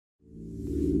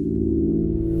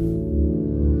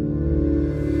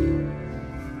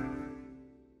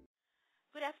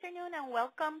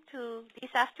welcome to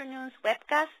this afternoon's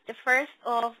webcast. The first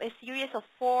of a series of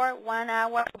 4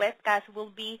 one-hour webcasts we'll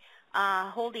be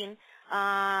holding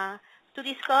to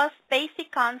discuss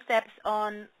basic concepts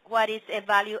on what is a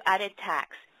value-added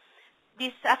tax.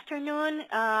 This afternoon,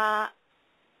 tax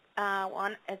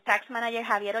manager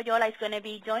Javier Oyola is going to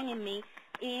be joining me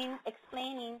in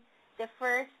explaining the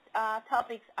first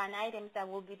topics and items that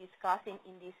we'll be discussing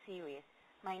in this series.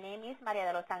 My name is Maria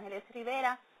de Los Angeles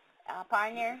Rivera,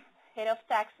 partner, head of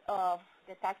tax of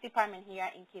the tax department here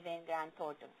in Kevane,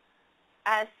 Thornton.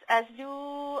 As you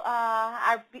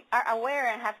are aware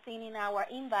and have seen in our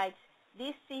invites,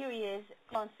 this series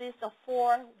consists of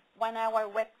 4 one-hour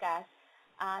webcasts.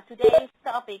 Today's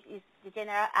topic is the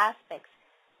general aspects.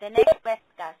 The next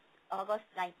webcast, August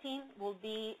 19, will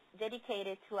be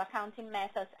dedicated to accounting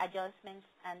methods, adjustments,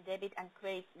 and debit and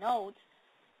credit notes.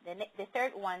 The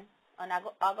third one, on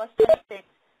August 26th,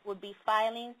 will be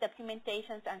filings,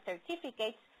 documentations, and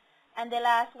certificates. And the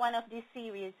last one of this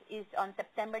series is on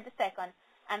September the 2nd,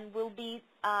 and will be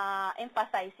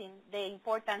emphasizing the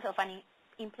importance of an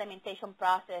implementation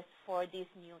process for this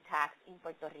new tax in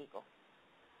Puerto Rico.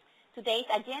 Today's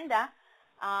agenda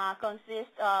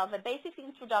consists of a basic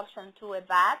introduction to a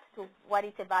VAT, to what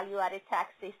is a value-added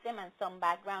tax system, and some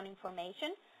background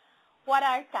information. What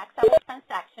are taxable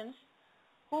transactions?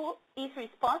 Who is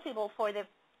responsible for the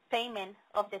payment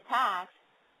of the tax?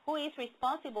 Who is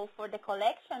responsible for the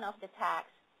collection of the tax?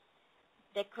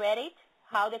 The credit,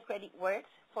 how the credit works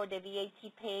for the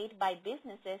VAT paid by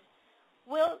businesses.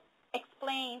 We'll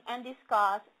explain and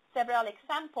discuss several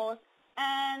examples,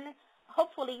 and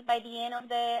hopefully by the end of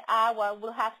the hour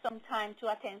we'll have some time to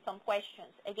attend some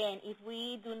questions. Again, if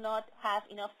we do not have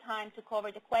enough time to cover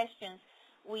the questions,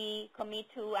 we commit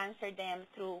to answer them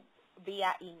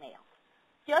via email.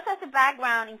 Just as a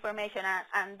background information,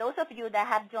 and those of you that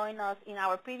have joined us in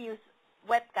our previous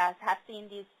webcast have seen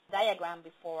this diagram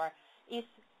before, is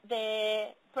the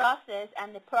process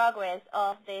and the progress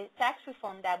of the tax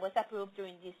reform that was approved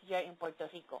during this year in Puerto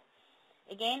Rico.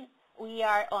 Again, we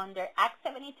are under Act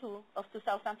 72 of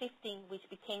 2015, which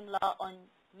became law on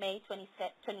May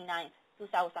 29,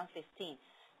 2015.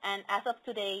 And as of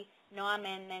today, no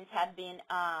amendments have been,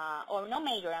 or no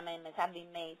major amendments have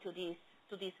been made to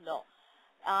this law.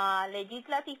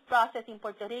 Legislative process in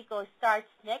Puerto Rico starts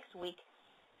next week,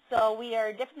 so we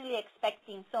are definitely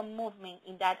expecting some movement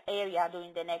in that area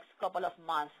during the next couple of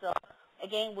months. So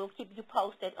again, we'll keep you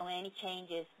posted on any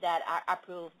changes that are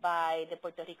approved by the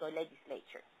Puerto Rico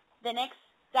legislature. The next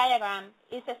diagram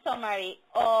is a summary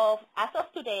of, as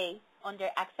of today, under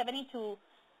Act 72,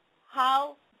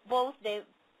 how both the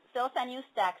sales and use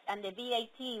tax and the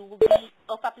VAT will be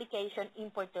of application in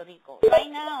Puerto Rico.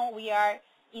 Right now, we are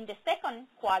in the second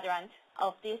quadrant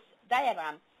of this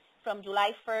diagram, from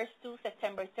July 1st to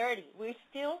September 30. We're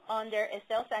still under a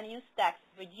sales and use tax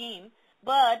regime,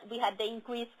 but we had the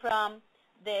increase from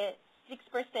the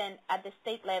 6% at the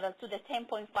state level to the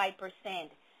 10.5%.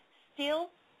 Still,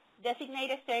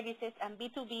 designated services and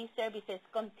B2B services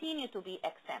continue to be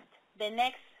exempt. The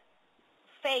next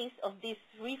phase of this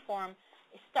reform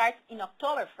starts in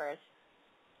October 1st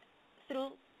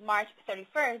through March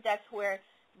 31st. That's where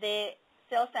the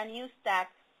sales and use tax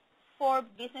for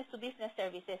business-to-business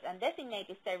services and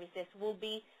designated services will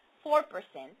be 4%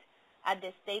 at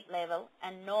the state level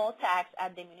and no tax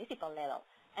at the municipal level.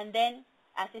 And then,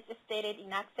 as is stated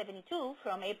in Act 72,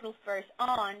 from April 1st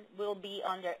on, will be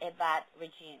under a VAT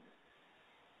regime.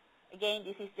 Again,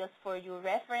 this is just for your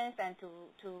reference and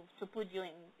to put you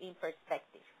in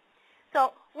perspective.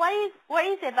 So what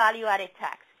is a value-added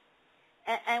tax?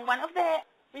 And one of the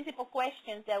principal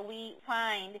questions that we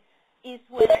find is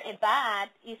whether a VAT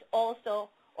is also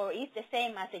or is the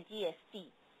same as a GST.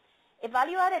 A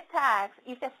value-added tax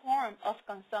is a form of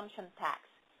consumption tax.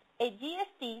 A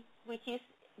GST, which is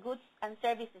goods and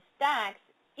services tax,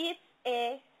 is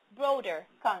a broader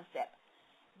concept.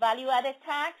 Value-added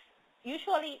tax,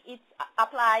 usually it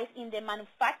applies in the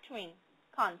manufacturing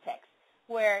context,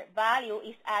 where value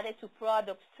is added to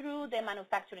products through the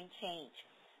manufacturing chain,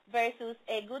 versus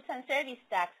a goods and service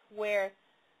tax, where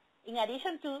in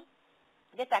addition to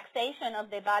the taxation of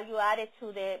the value added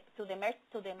to the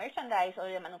merchandise or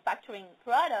the manufacturing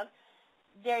product,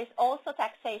 there is also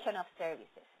taxation of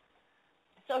services.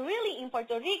 So really in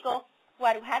Puerto Rico,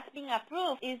 what has been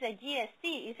approved is a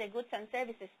GST, is a goods and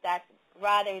services tax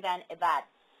rather than a VAT.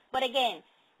 But again,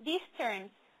 these terms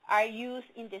are used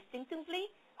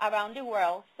indistinctively around the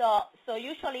world. So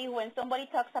usually when somebody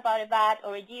talks about a VAT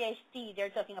or a GST, they're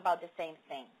talking about the same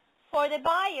thing. For the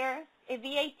buyer, a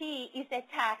VAT is a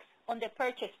tax on the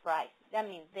purchase price. That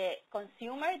means the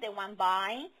consumer, the one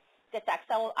buying the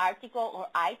taxable article or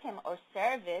item or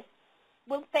service,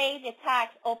 will pay the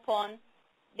tax upon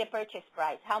the purchase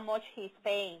price, how much he's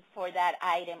paying for that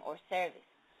item or service.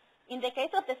 In the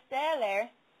case of the seller,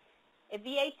 a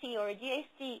VAT or a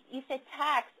GST is a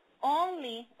tax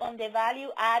only on the value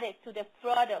added to the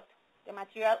product, the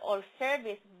material or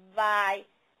service by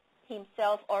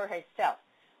himself or herself.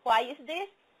 Why is this?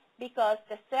 Because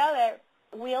the seller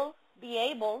will be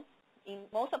able, in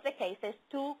most of the cases,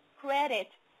 to credit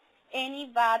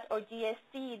any VAT or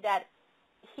GST that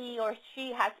he or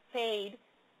she has paid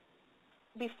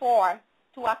before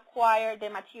to acquire the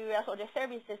materials or the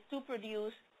services to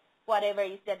produce whatever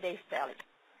it is that they're selling.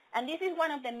 And this is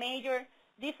one of the major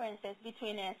differences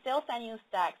between a sales and use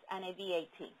tax and a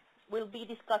VAT. We'll be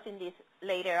discussing this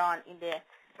later on in the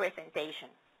presentation.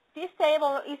 This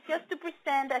table is just to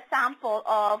present a sample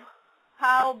of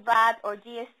how VAT or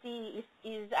GST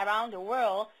is around the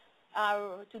world.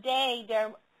 Today,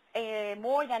 there are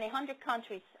more than 100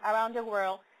 countries around the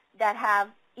world that have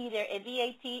either a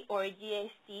VAT or a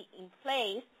GST in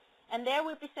place, and there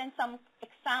we present some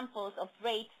examples of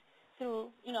rates through,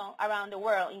 around the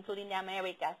world, including the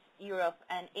Americas, Europe,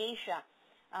 and Asia.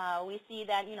 We see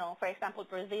that, for example,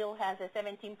 Brazil has a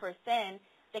 17%.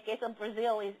 The case of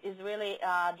Brazil is really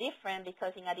different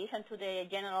because in addition to the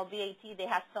general VAT, they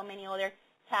have so many other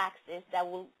taxes that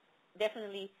will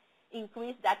definitely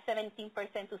increase that 17%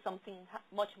 to something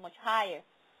much, much higher.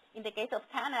 In the case of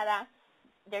Canada,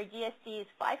 their GST is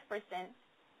 5%.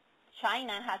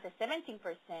 China has a 17%.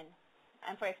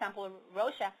 And for example,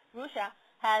 Russia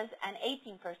has an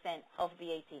 18% of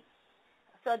VAT.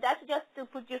 So that's just to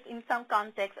put you in some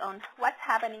context on what's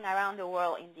happening around the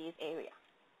world in this area.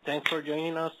 Thanks for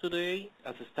joining us today.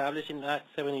 As established in Act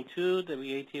 72, the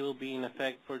VAT will be in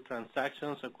effect for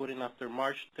transactions occurring after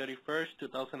March 31st,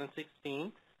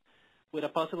 2016, with a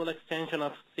possible extension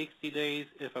of 60 days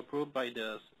if approved by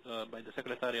the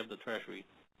Secretary of the Treasury.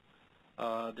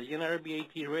 The general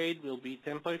VAT rate will be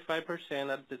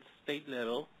 10.5% at the state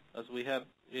level, as we have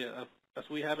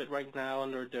it right now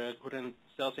under the current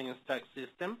sales and use tax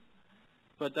system,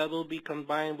 but that will be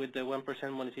combined with the 1%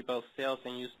 municipal sales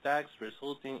and use tax,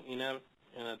 resulting in a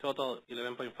total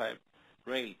 11.5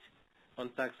 rate on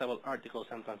taxable articles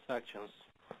and transactions.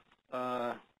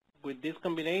 With this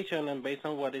combination and based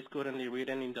on what is currently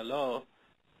written in the law,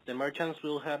 the merchants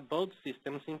will have both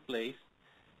systems in place,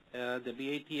 the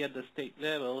VAT at the state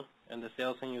level and the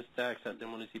sales and use tax at the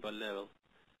municipal level.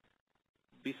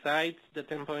 Besides the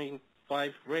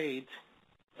 10.5 rate,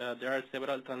 there are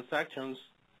several transactions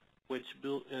which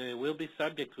will be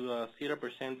subject to a 0%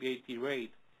 VAT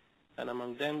rate, and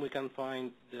among them we can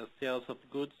find the sales of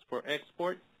goods for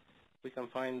export, we can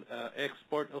find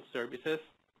export of services,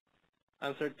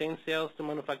 and certain sales to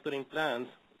manufacturing plants,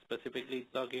 specifically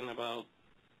talking about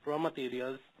raw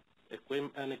materials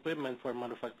and equipment for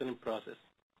manufacturing process.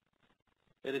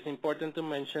 It is important to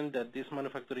mention that these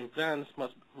manufacturing plants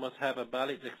must have a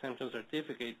valid exemption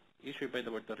certificate issued by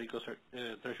the Puerto Rico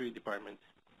Treasury Department.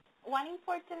 One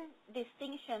important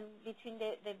distinction between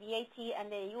the VAT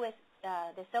and the U.S.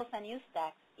 The sales and use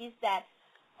tax is that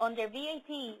under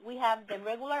VAT we have the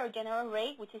regular or general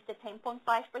rate, which is the 10.5%,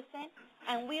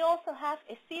 and we also have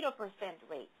a 0%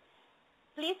 rate.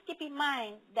 Please keep in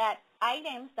mind that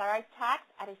items that are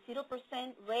taxed at a 0%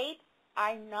 rate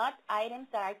are not items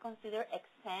that are considered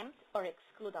exempt or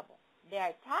excludable. They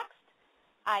are taxed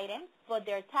items, but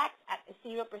they're taxed at a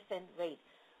 0% rate.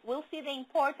 We'll see the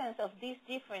importance of this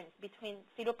difference between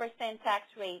 0% tax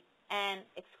rate and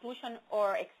exclusion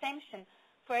or exemption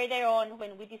further on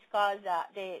when we discuss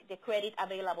the credit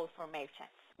available for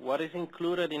merchants. What is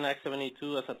included in Act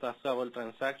 72 as a taxable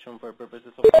transaction for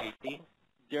purposes of VAT?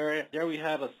 There we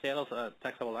have a sale of a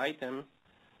taxable item,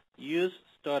 use,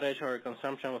 storage, or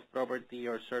consumption of property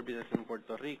or services in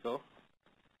Puerto Rico,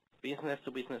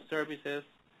 business-to-business services,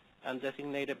 and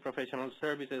designated professional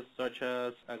services such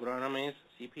as agronomists,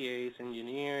 CPAs,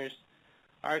 engineers,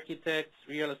 architects,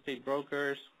 real estate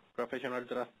brokers, professional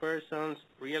draft persons,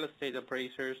 real estate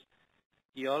appraisers,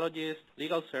 geologists,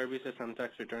 legal services, and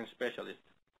tax return specialists.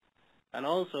 And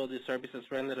also, the services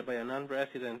rendered by a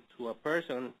non-resident to a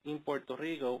person in Puerto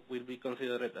Rico will be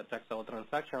considered a taxable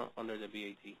transaction under the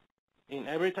VAT. In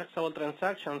every taxable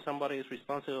transaction, somebody is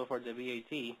responsible for the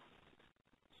VAT.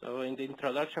 So in the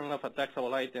introduction of a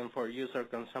taxable item for use or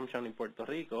consumption in Puerto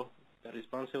Rico, the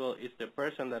responsible is the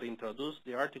person that introduced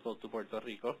the article to Puerto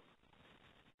Rico.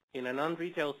 In a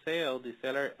non-retail sale, the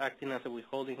seller acting as a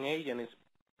withholding agent is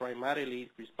primarily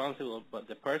responsible, but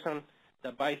the person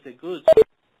that buys the goods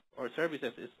or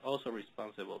services is also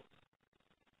responsible.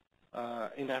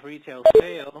 In a retail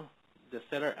sale, the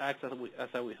seller acts as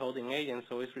a withholding agent,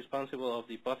 so is responsible of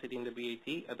depositing the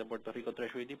VAT at the Puerto Rico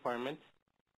Treasury Department.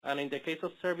 And in the case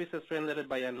of services rendered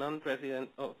by a non-resident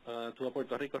to a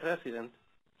Puerto Rico resident,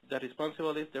 the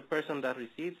responsible is the person that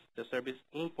receives the service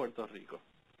in Puerto Rico.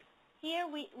 Here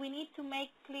we need to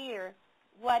make clear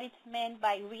what is meant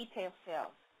by retail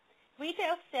sales.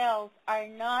 Retail sales are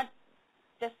not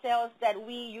the sales that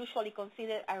we usually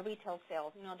consider are retail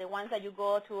sales, the ones that you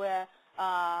go to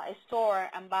a store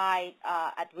and buy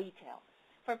at retail.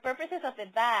 For purposes of the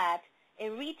VAT, a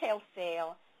retail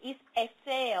sale is a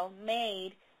sale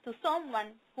made to someone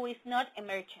who is not a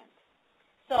merchant.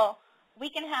 So we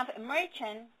can have a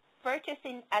merchant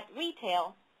purchasing at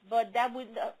retail, but that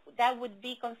would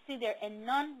be considered a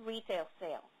non-retail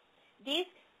sale. This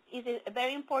is a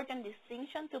very important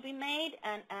distinction to be made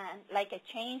and like a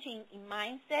change in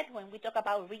mindset when we talk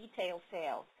about retail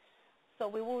sales. So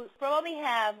we will probably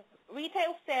have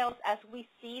retail sales as we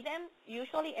see them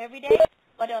usually every day,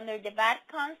 but under the VAT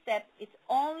concept, it's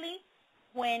only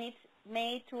when it's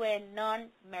made to a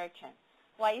non-merchant.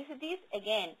 Why is this?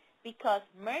 Again, because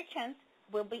merchants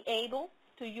will be able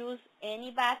to use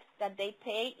any VAT that they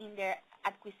pay in their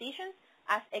acquisitions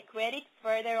as a credit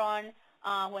further on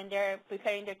when they're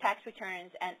preparing their tax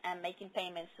returns and making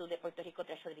payments to the Puerto Rico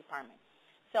Treasury Department.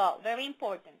 So very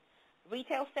important.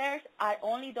 Retail sales are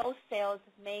only those sales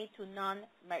made to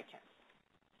non-merchants.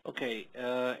 Okay.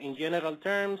 In general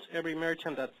terms, every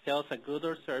merchant that sells a good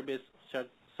or service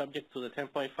subject to the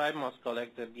 10.5 must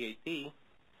collect the VAT,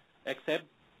 except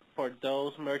for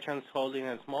those merchants holding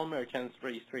a small merchant's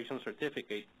registration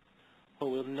certificate, who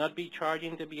will not be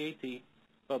charging the VAT,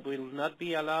 but will not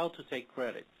be allowed to take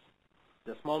credits.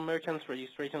 The small merchant's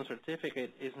registration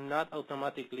certificate is not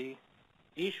automatically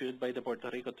issued by the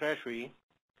Puerto Rico Treasury.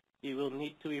 It will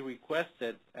need to be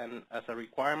requested, and as a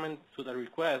requirement to the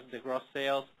request, the gross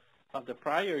sales of the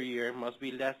prior year must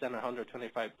be less than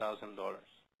 $125,000.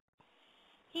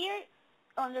 Here,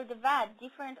 under the VAT,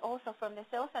 different also from the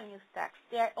sales and use tax,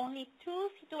 there are only two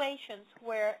situations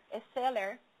where a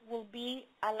seller will be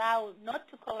allowed not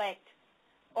to collect,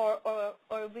 or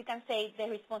we can say the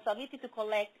responsibility to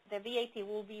collect the VAT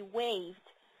will be waived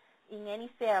in any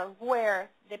sale where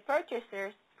the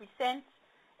purchaser presents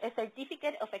a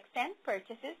certificate of exempt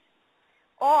purchases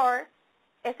or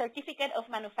a certificate of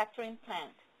manufacturing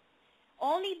plant.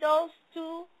 Only those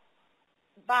two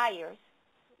buyers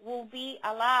will be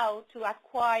allowed to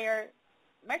acquire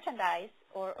merchandise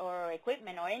or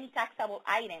equipment or any taxable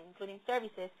item, including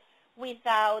services,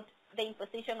 without the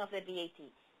imposition of the VAT.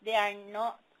 There are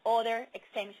no other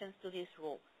exemptions to this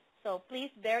rule. So please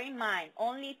bear in mind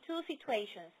only two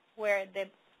situations where the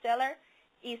seller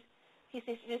his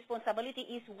responsibility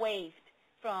is waived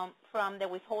from the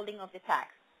withholding of the tax.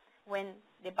 When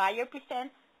the buyer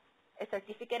presents a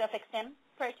certificate of exempt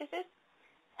purchases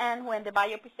and when the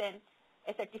buyer presents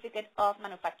a certificate of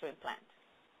manufacturing plant.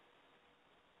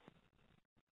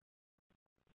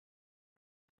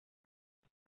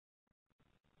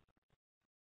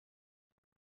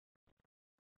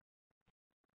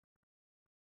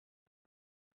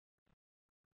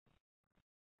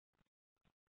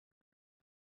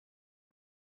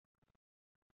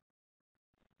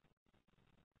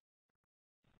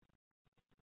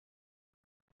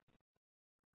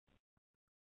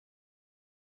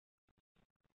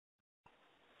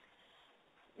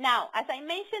 Now, as I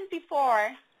mentioned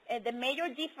before, the major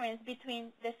difference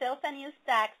between the sales and use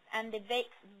tax and the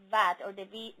VAT, or the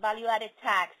value-added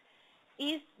tax,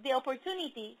 is the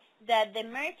opportunity that the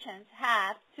merchants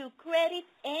have to credit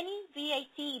any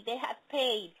VAT they have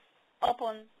paid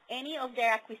upon any of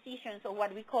their acquisitions, or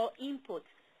what we call inputs,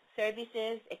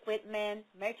 services, equipment,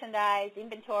 merchandise,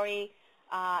 inventory,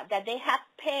 that they have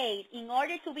paid in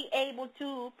order to be able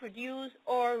to produce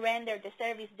or render the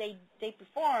service they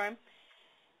perform,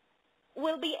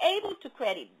 will be able to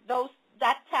credit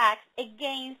that tax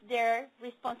against their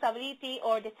responsibility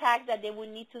or the tax that they will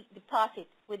need to deposit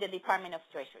with the Department of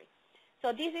Treasury.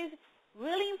 So this is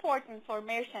really important for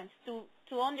merchants to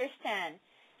understand,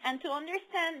 and to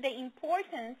understand the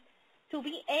importance to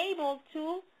be able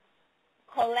to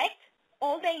collect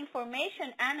all the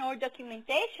information and or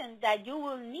documentation that you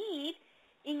will need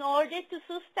in order to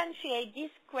substantiate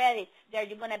these credits that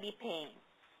you're going to be paying.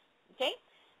 Okay?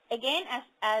 Again,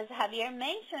 as Javier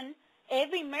mentioned,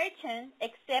 every merchant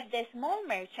except the small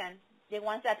merchant, the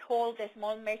ones that hold the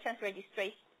small merchant's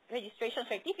registration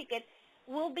certificate,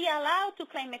 will be allowed to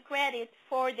claim a credit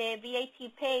for the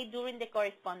VAT paid during the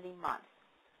corresponding month.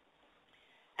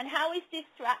 And how is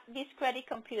this credit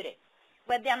computed?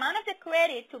 Well, the amount of the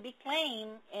credit to be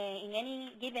claimed in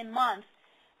any given month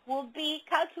will be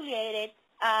calculated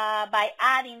by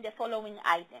adding the following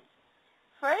items.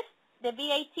 First, the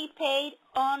VAT paid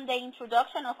on the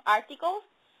introduction of articles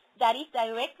that is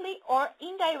directly or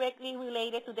indirectly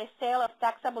related to the sale of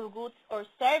taxable goods or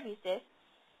services,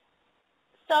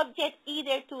 subject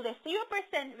either to the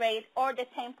 0% rate or the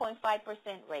 10.5%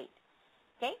 rate.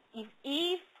 Okay?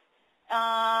 If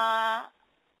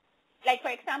like,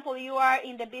 for example, you are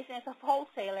in the business of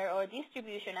wholesaler or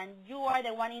distribution and you are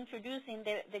the one introducing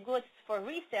the goods for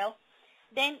resale,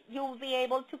 then you will be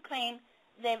able to claim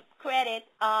the credit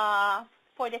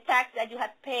for the tax that you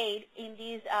have paid in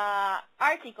these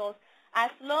articles,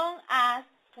 as long as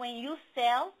when you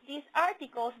sell these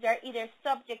articles, they're either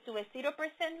subject to a 0%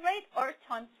 rate or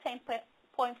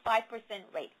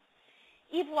 10.5% rate.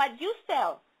 If what you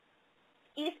sell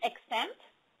is exempt,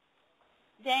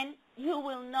 then you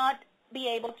will not be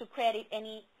able to credit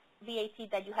any VAT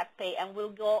that you have paid, and we'll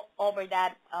go over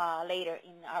that later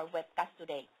in our webcast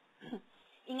today.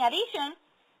 In addition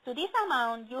to this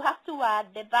amount, you have to add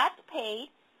the VAT paid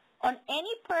on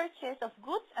any purchase of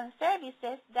goods and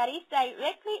services that is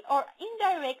directly or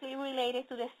indirectly related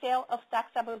to the sale of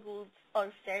taxable goods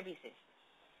or services.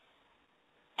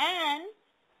 And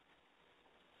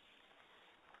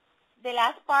the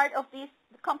last part of this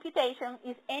computation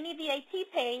is any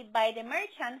VAT paid by the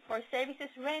merchant for services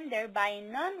rendered by a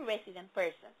non-resident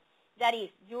person. That is,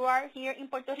 you are here in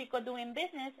Puerto Rico doing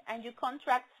business and you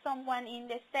contract someone in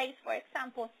the States, for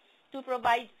example, to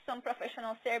provide some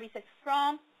professional services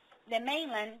from the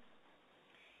mainland.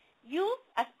 You,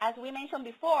 as we mentioned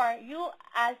before, you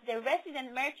as the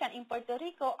resident merchant in Puerto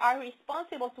Rico are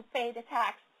responsible to pay the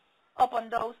tax upon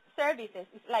those services.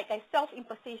 It's like a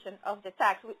self-imposition of the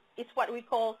tax. It's what we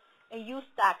call a use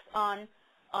tax on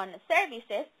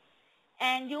services,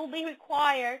 and you'll be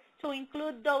required to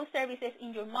include those services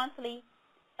in your monthly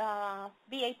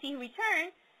VAT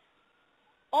return.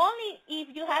 Only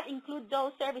if you have included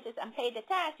those services and paid the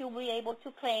tax, you'll be able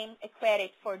to claim a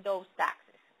credit for those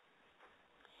taxes.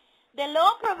 The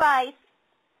law provides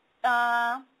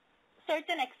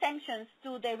certain exemptions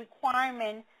to the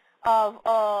requirement of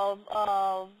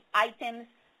items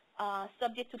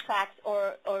subject to tax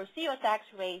or zero tax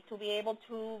rate to be able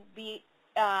to be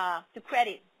to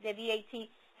credit the VAT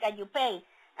that you pay.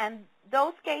 And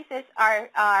those cases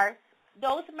are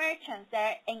those merchants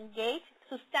that are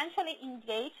substantially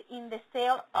engaged in the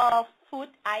sale of food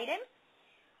items,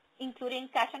 including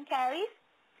cash and carries.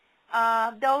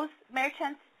 Those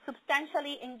merchants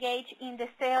substantially engage in the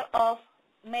sale of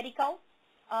medical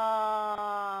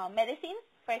medicines,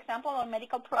 for example, or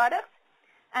medical products.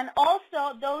 And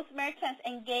also those merchants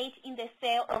engage in the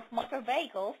sale of motor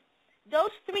vehicles.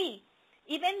 Those three,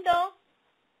 even though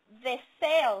the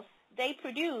sales they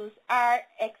produce are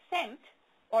exempt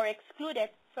or excluded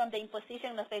from the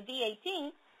imposition of the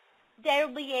VAT,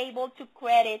 they'll be able to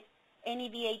credit any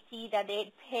VAT that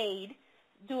they paid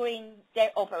during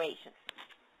their operations.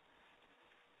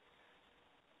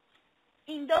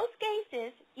 In those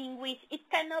cases in which it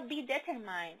cannot be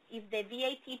determined if the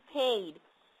VAT paid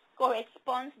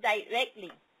corresponds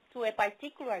directly to a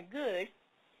particular good,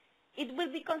 it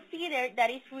will be considered that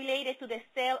it's related to the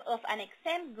sale of an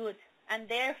exempt good and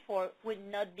therefore will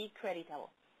not be creditable.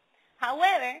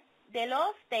 However, the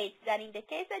law states that in the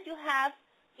case that you have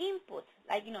input,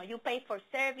 like you pay for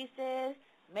services,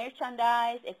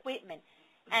 merchandise, equipment,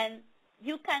 and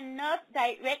you cannot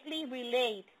directly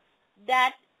relate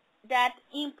that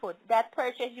input, that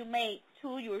purchase you made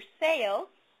to your sale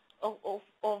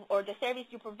or the service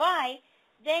you provide,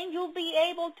 then you'll be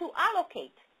able to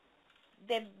allocate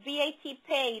the VAT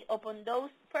paid upon those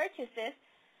purchases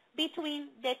between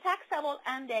the taxable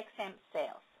and the exempt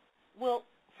sales. We'll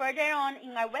further on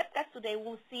in our webcast today,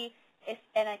 we'll see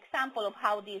an example of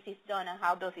how this is done and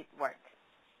how does it work.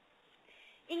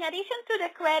 In addition to the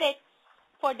credit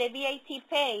for the VAT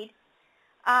paid,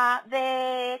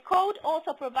 the code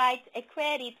also provides a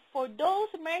credit for those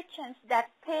merchants that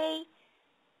pay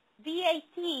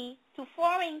VAT to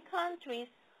foreign countries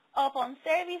upon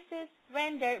services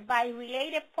rendered by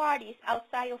related parties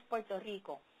outside of Puerto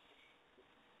Rico.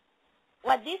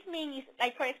 What this means is,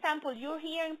 like, for example, you're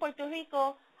here in Puerto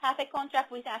Rico, have a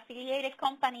contract with an affiliated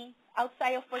company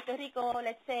outside of Puerto Rico,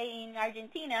 let's say in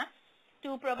Argentina,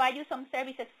 to provide you some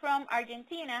services from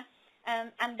Argentina,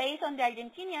 and based on the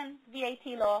Argentinian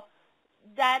VAT law,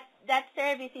 that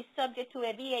service is subject to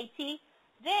a VAT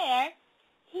there.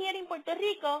 Here in Puerto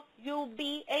Rico, you'll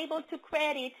be able to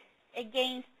credit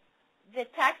against the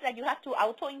tax that you have to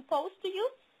auto-impose to you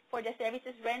for the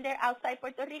services rendered outside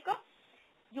Puerto Rico.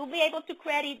 You'll be able to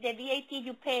credit the VAT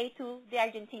you pay to the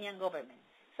Argentinian government.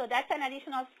 So that's an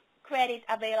additional credit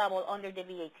available under the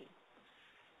VAT.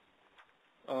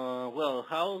 Well,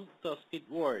 how does it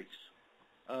work?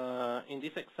 In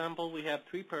this example, we have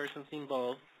 3 persons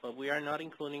involved, but we are not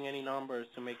including any numbers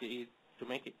to make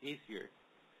it easier.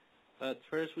 But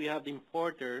first, we have the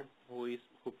importer who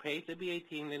pays the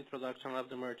VAT in the introduction of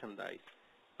the merchandise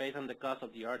based on the cost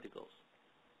of the articles.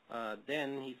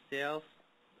 Then he sells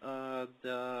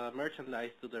the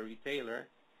merchandise to the retailer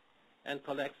and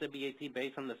collects the VAT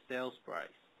based on the sales price,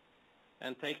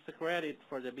 and takes the credit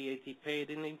for the VAT paid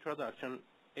in the introduction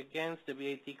against the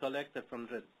VAT collected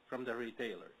from the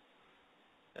retailer.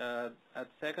 At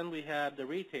second, we have the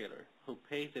retailer who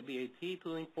pays the VAT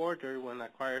to the importer when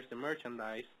acquires the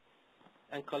merchandise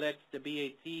and collects the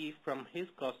VAT from his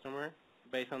customer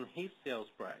based on his sales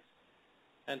price,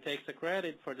 and takes the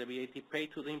credit for the VAT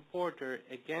paid to the importer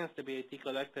against the VAT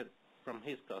collected from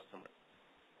his customer.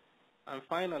 And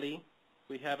finally,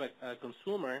 we have a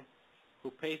consumer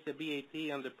who pays the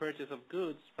VAT on the purchase of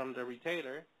goods from the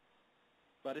retailer,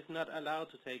 but is not allowed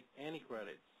to take any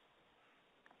credits.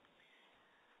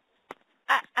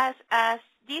 As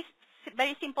these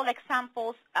very simple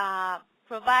examples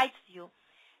provides you,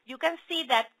 you can see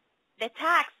that the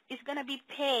tax is going to be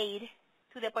paid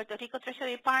to the Puerto Rico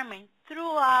Treasury Department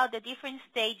throughout the different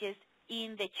stages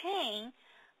in the chain,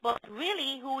 but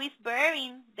really who is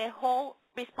bearing the whole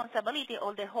responsibility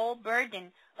or the whole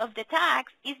burden of the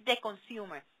tax is the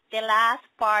consumer, the last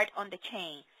part on the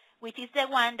chain, which is the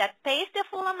one that pays the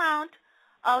full amount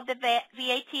of the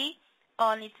VAT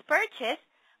on its purchase,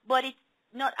 but it's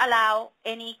not allow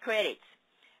any credits.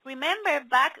 Remember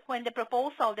back when the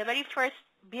proposal, the very first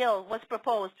bill was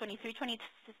proposed,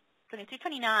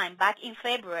 2329, back in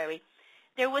February,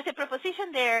 there was a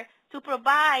proposition there to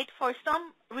provide for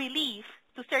some relief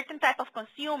to certain type of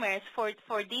consumers for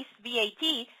this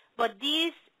VAT, but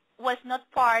this was not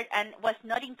part and was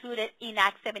not included in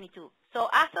Act 72. So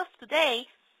as of today,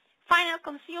 final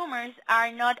consumers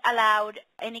are not allowed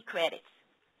any credits.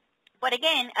 But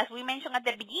again, as we mentioned at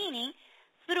the beginning,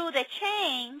 through the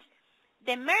change,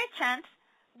 the merchants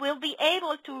will be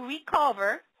able to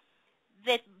recover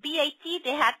the VAT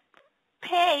they had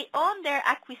paid on their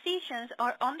acquisitions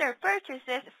or on their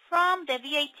purchases from the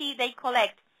VAT they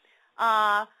collect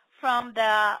from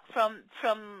their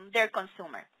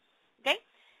consumer. Okay?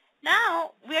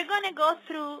 Now we are going to go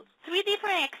through 3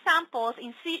 different examples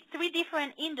in 3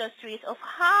 different industries of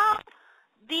how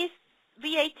this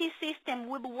VAT system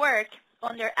would work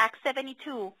under Act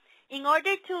 72 in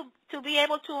order to be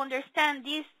able to understand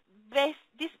these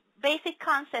basic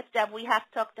concepts that we have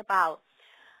talked about.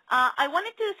 I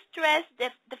wanted to stress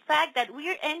the fact that we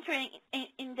are entering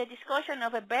in the discussion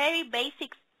of a very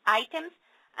basic items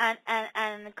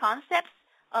and concepts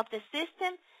of the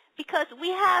system, because we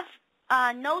have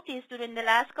noticed during the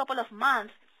last couple of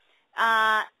months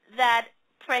that,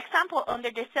 for example,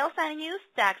 under the sales and use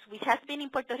tax, which has been in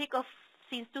Puerto Rico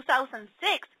since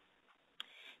 2006,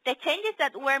 the changes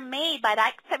that were made by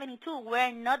Act 72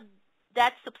 were not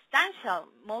that substantial,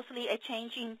 mostly a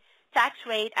change in tax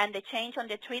rate and the change on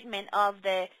the treatment of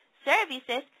the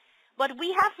services. But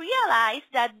we have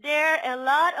realized that there are a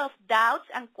lot of doubts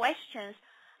and questions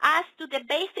as to the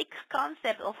basic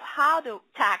concept of how the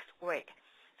tax works.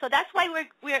 So that's why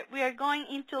we are going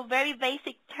into very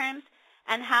basic terms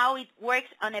and how it works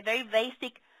on a very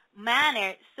basic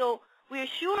manner. So we're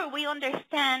sure we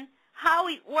understand how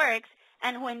it works,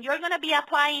 and when you're going to be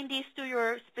applying this to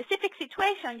your specific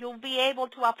situation, you'll be able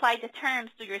to apply the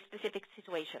terms to your specific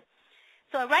situation.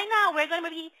 So right now we're going to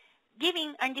be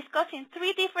giving and discussing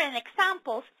 3 different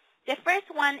examples. The first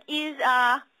one is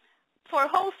for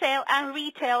wholesale and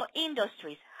retail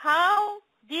industries, how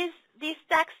this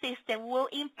tax system will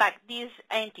impact this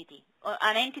entity, or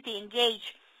an entity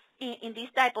engaged in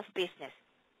this type of business.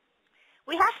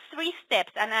 We have 3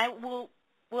 steps, and I will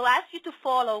ask you to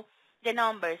follow the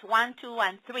numbers 1, 2,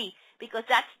 and 3, because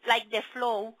that's like the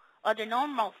flow or the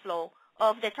normal flow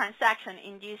of the transaction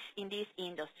in this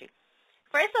industry.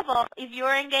 First of all, if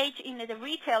you're engaged in the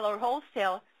retail or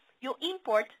wholesale, you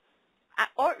import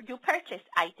or you purchase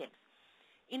items.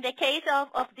 In the case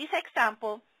of this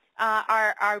example,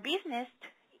 our business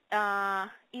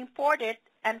imported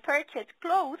and purchased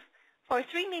clothes for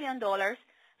 $3 million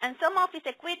and some office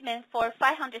equipment for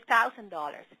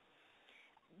 $500,000.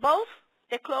 Both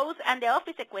the clothes and the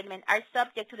office equipment are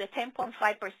subject to the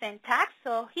 10.5% tax,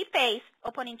 so he pays,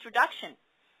 upon introduction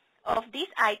of these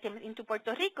items into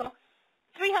Puerto Rico,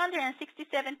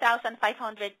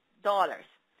 $367,500.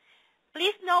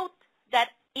 Please note that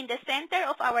in the center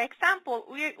of our example,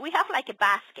 we have like a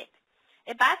basket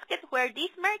where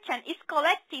this merchant is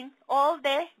collecting all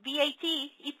the VAT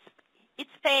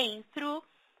it's paying through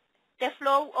the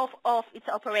flow of its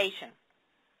operation.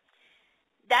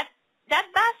 That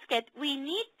basket we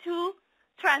need to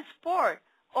transport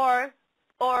or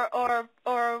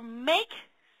make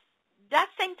that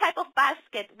same type of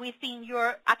basket within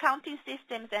your accounting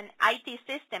systems and IT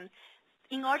systems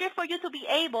in order for you to be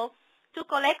able to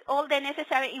collect all the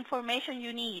necessary information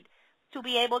you need to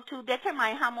be able to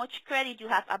determine how much credit you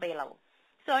have available.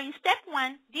 So in step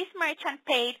one, this merchant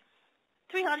paid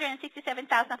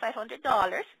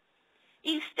 $367,500.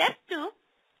 In step two,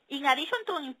 in addition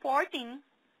to importing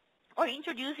or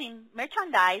introducing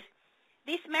merchandise,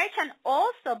 this merchant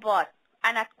also bought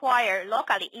and acquired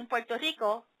locally in Puerto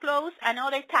Rico clothes and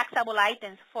other taxable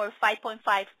items for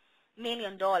 $5.5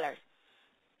 million.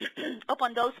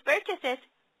 Upon those purchases,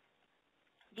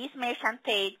 this merchant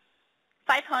paid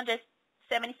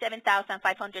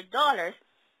 $577,500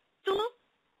 to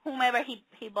whomever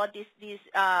he bought these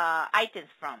items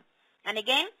from. And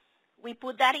again, we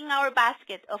put that in our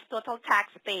basket of total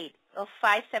tax paid of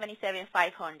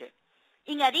 $577,500.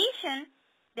 In addition,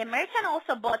 the merchant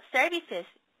also bought services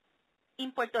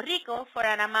in Puerto Rico for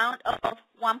an amount of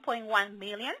 $1.1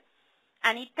 million,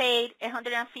 and he paid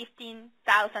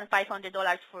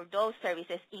 $115,500 for those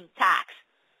services in tax.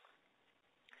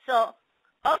 So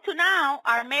up to now,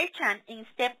 our merchant in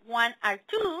step 1 or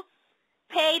 2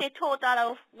 paid a total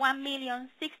of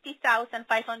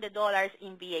 $1,060,500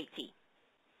 in VAT.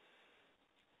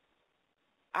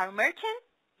 Our merchant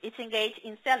is engaged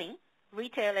in selling,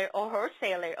 retailer or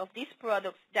wholesaler of these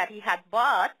products that he had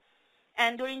bought,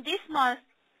 and during this month,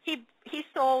 he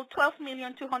sold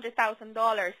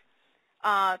 $12,200,000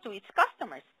 to its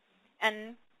customers,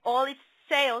 and all its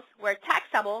sales were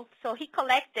taxable, so he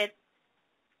collected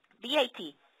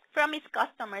VAT from its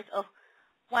customers of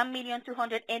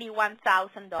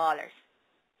 $1,281,000.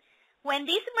 When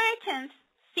this merchant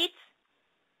sits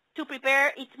to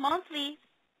prepare its monthly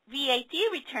VAT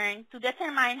return to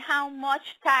determine how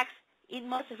much tax it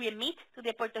must remit to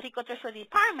the Puerto Rico Treasury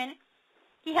Department,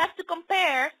 he has to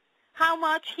compare how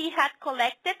much he had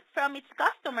collected from its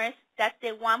customers, that's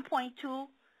the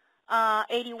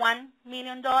 $1.281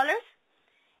 million,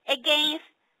 against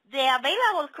the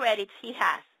available credits he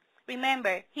has.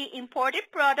 Remember, he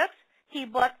imported products, he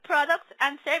bought products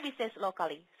and services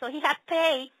locally. So he had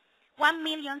paid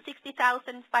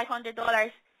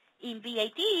 $1,060,500 in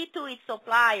VAT to its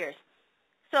suppliers.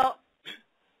 So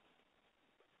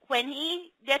when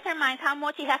he determines how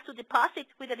much he has to deposit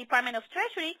with the Department of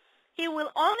Treasury, he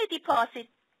will only deposit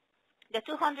the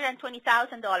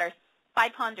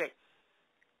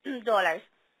 $220,500,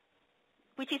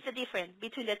 which is the difference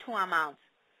between the two amounts.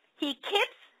 He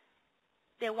keeps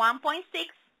the $1.6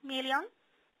 million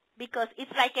because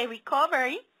it's like a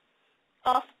recovery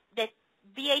of the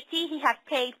VAT he had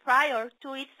paid prior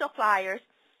to its suppliers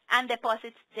and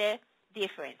deposits the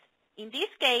difference. In this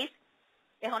case,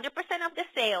 100% of the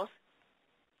sales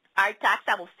are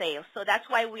taxable sales, so that's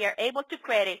why we are able to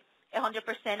credit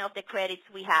 100% of the credits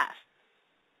we have.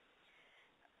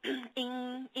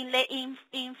 In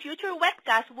future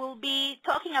webcasts, we'll be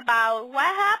talking about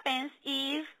what happens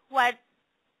if what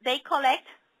they collect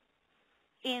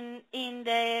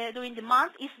during the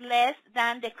month is less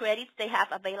than the credits they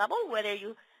have available, whether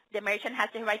the merchant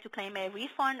has the right to claim a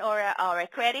refund or a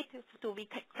credit to be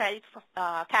carried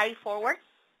forward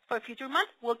for future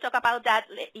months. We'll talk about that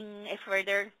in a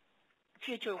further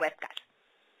future webcast.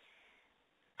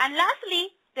 And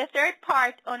lastly, the third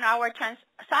part on our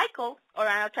cycle or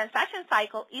our transaction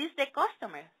cycle is the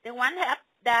customer, the one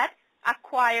that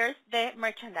acquires the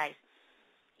merchandise.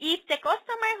 If the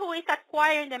customer who is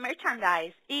acquiring the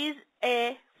merchandise is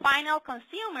a final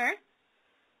consumer,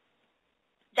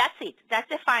 that's it. That's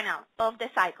the final of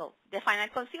the cycle. The final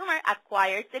consumer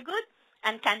acquires the good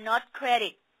and cannot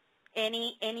credit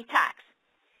any tax.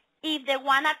 If the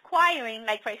one acquiring,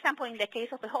 like for example in the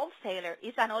case of a wholesaler,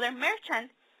 is another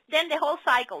merchant, then the whole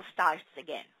cycle starts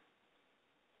again.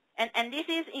 And this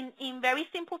is, in very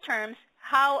simple terms,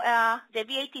 how the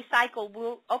VAT cycle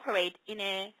will operate in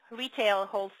a retail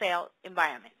wholesale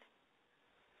environment.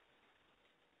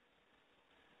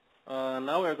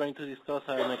 Now we're going to discuss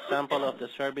an example of the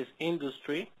service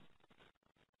industry.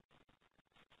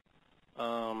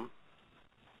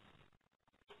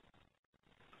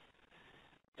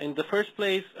 In the first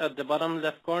place, at the bottom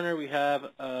left corner, we have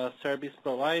a service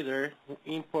provider who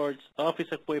imports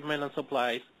office equipment and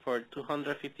supplies for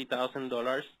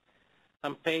 $250,000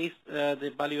 and pays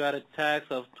the value-added tax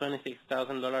of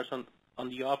 $26,000 on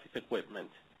the office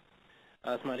equipment.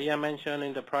 As Maria mentioned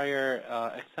in the prior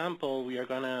example, we are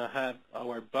going to have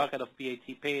our bucket of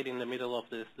VAT paid in the middle of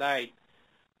the slide.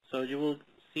 So you will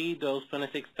see those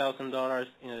 $26,000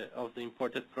 of the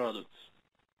imported products.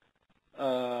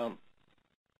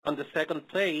 On the second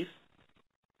place,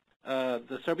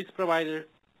 the service provider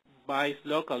buys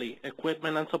locally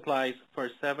equipment and supplies for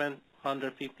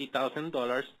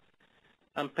 $750,000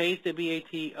 and pays the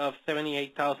VAT of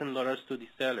 $78,000 to the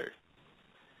seller.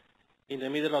 In the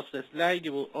middle of the slide,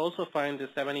 you will also find the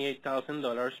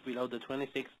 $78,000 below the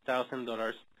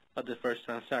 $26,000 of the first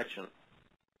transaction.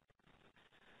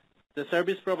 The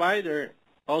service provider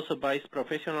also buys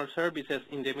professional services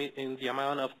in the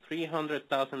amount of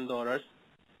 $300,000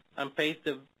 and pays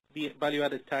the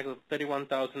value-added tax of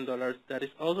 $31,000 that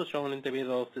is also shown in the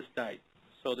middle of the slide.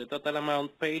 So the total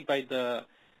amount paid by the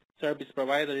service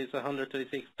provider is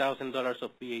 $136,000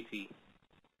 of VAT.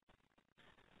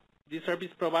 The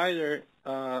service provider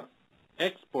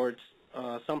exports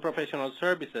some professional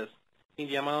services in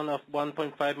the amount of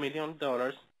 $1.5 million,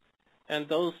 and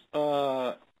those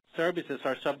services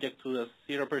are subject to a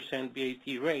 0% VAT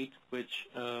rate, which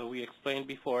we explained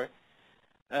before,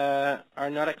 are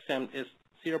not exempt as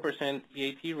 0%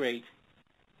 VAT rate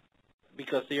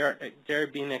because they're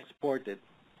being exported.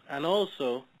 And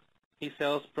also, he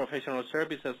sells professional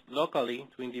services locally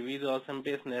to individuals and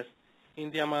business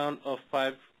in the amount of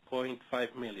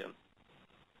 $5.5 million.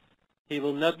 He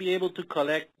will not be able to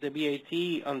collect the VAT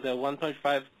on the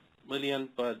 $1.5 million,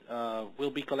 but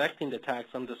will be collecting the tax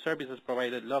on the services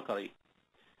provided locally.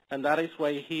 And that is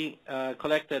why he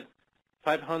collected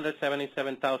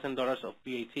 $577,000 of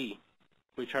VAT,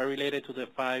 which are related to the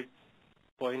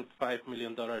 $5.5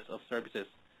 million of services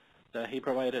that he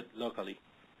provided locally.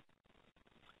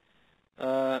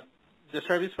 The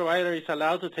service provider is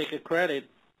allowed to take a credit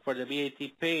for the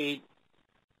VAT paid,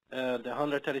 the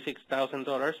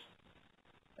 $136,000,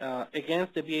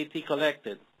 against the VAT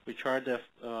collected, which are the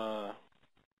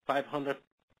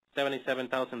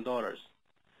 $577,000.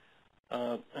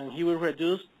 And he will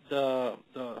reduce the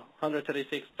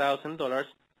 $136,000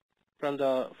 from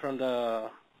the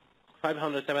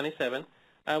 577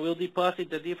 and will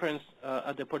deposit the difference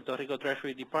at the Puerto Rico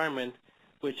Treasury Department,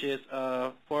 which is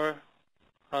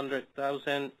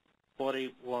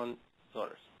 $400,041.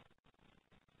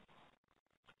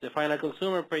 The final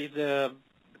consumer pays the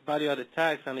value-added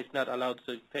tax and is not allowed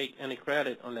to take any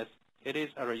credit unless it is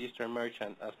a registered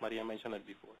merchant, as Maria mentioned it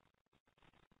before.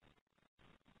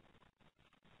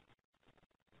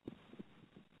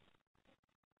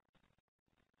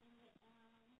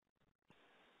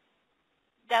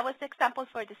 That was the example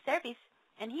for the service.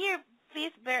 And here,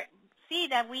 please see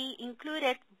that we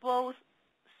included both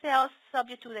sales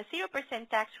subject to the 0%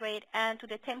 tax rate and to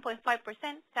the 10.5%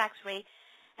 tax rate.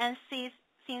 And since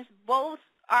both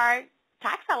are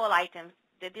taxable items,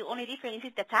 the only difference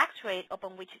is the tax rate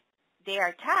upon which they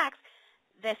are taxed,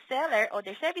 the seller or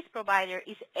the service provider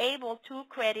is able to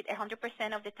credit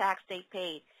 100% of the tax they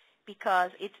paid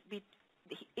because the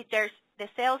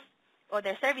sales or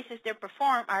the services they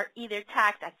perform are either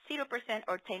taxed at 0%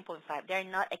 or 10.5%. They're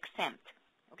not exempt,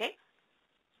 okay?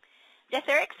 The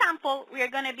third example we are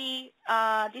going to be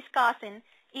discussing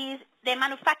is the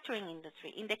manufacturing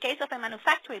industry. In the case of a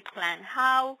manufacturing plant,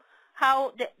 how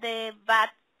the VAT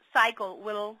cycle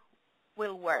will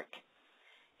work.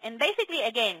 And basically,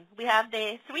 again, we have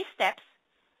the 3 steps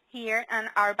here on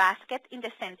our basket in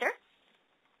the center.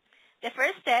 The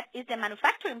first step is the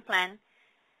manufacturing plant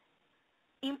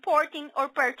importing or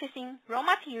purchasing raw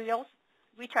materials,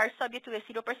 which are subject to a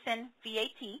 0%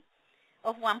 VAT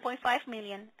of $1.5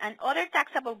 million and other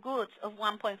taxable goods of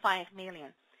 $1.5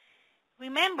 million.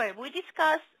 Remember, we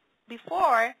discussed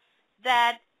before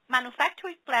that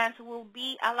manufacturing plants will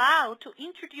be allowed to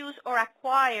introduce or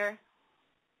acquire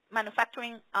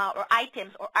manufacturing or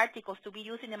items or articles to be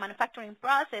used in the manufacturing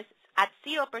process at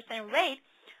 0% rate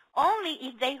only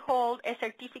if they hold a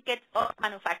certificate of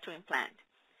manufacturing plant.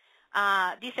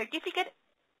 This certificate,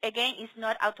 again, is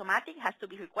not automatic, has to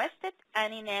be requested,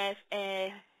 and in a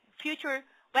future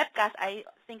webcast, I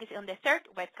think it's on the 3rd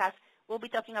webcast, we'll be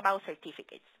talking about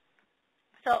certificates.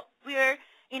 So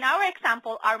in our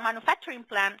example, our manufacturing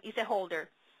plant is a holder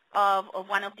of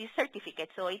one of these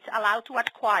certificates, so it's allowed to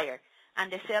acquire,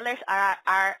 and the sellers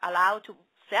are allowed to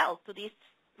sell to this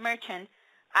merchant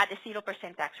at a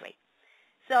 0% tax rate.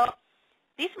 So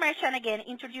this merchant, again,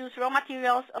 introduced raw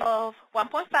materials of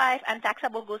 1.5 and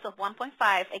taxable goods of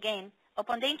 1.5. Again,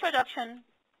 upon the introduction,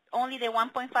 only the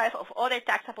 1.5 of other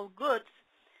taxable goods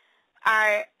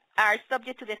are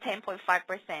subject to the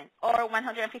 10.5% or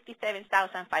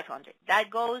 $157,500. That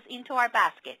goes into our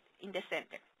basket in the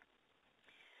center.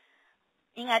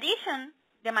 In addition,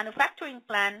 the manufacturing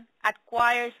plant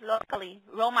acquires locally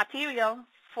raw material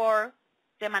for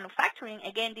the manufacturing.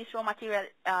 Again, this raw material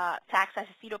tax has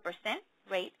a 0%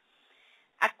 rate,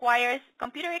 acquires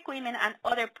computer equipment and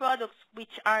other products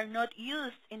which are not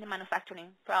used in the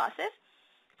manufacturing process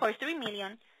for $3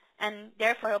 million, and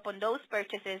therefore upon those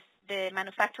purchases, the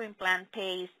manufacturing plant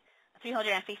pays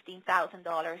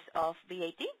 $315,000 of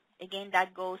VAT. Again,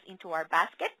 that goes into our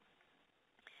basket.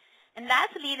 And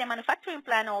lastly, the manufacturing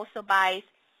plant also buys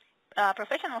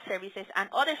professional services and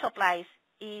other supplies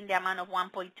in the amount of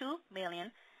 $1.2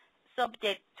 million,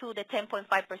 subject to the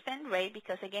 10.5% rate,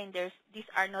 because again, these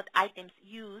are not items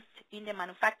used in the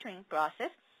manufacturing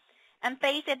process, and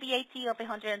pays a VAT of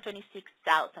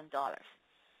 $126,000.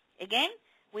 Again,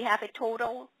 we have a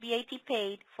total VAT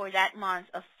paid for that month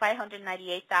of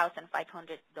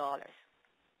 $598,500.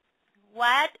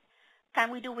 What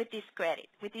can we do with this credit,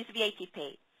 with this VAT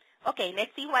paid? Okay,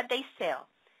 let's see what they sell.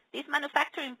 This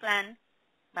manufacturing plant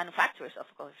manufactures, of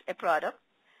course, a product,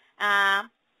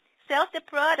 sells the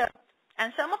product,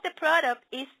 and some of the product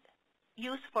is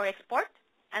used for export,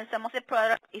 and some of the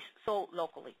product is sold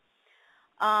locally.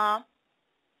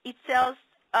 It sells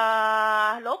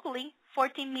locally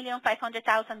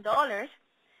 $14,500,000,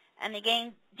 and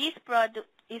again, this product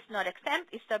is not exempt.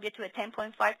 It's subject to a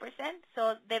 10.5%.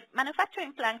 So the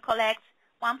manufacturing plant collects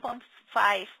almost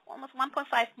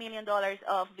 $1.5 million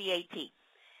of VAT.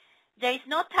 There is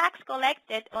no tax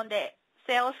collected on the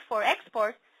sales for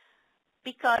export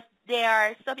because they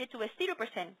are subject to a 0%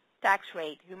 tax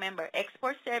rate. Remember,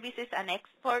 export services and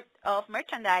export of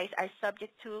merchandise are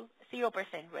subject to 0%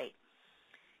 rate.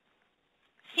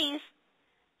 Since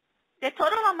the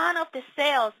total amount of the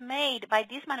sales made by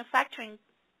this manufacturing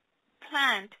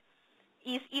plant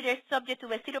is either subject to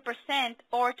a 0%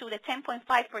 or to the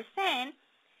 10.5%,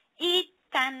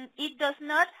 it does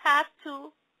not have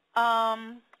to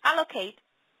allocate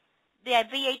the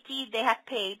VAT they have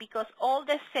paid because all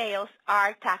the sales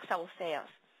are taxable sales.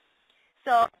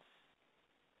 So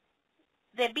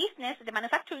the business, the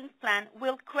manufacturing plant,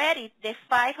 will credit the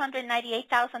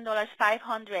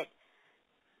 $598,500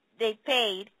 they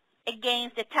paid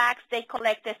against the tax they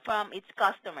collected from its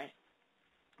customers,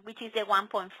 which is the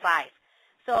 1.5.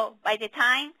 So by the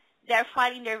time they're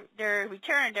filing their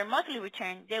return, their monthly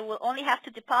return, they will only have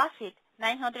to deposit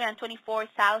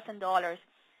 $924,000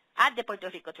 at the Puerto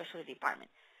Rico Treasury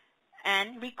Department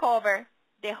and recover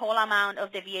the whole amount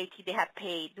of the VAT they have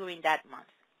paid during that month.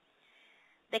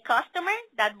 The customer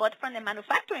that bought from the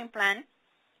manufacturing plant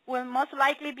will most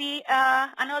likely be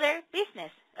another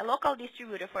business, a local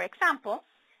distributor, for example,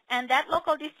 and that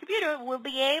local distributor will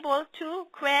be able to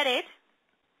credit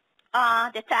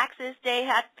the taxes they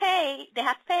have paid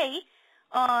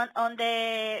on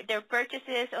their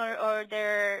purchases or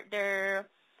their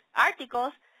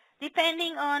articles,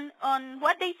 depending on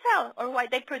what they sell or what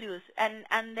they produce, and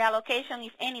the allocation,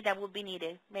 if any, that will be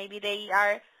needed. Maybe they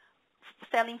are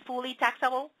selling fully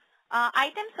taxable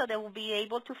items, so they will be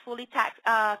able to fully tax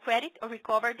credit or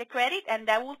recover the credit, and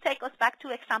that will take us back to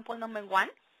example number 1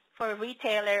 for a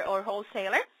retailer or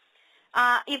wholesaler.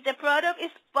 If the product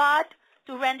is bought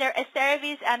to render a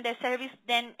service and the service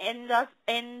then ends up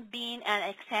in being an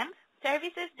exempt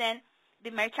services, then the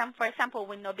merchant, for example,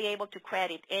 will not be able to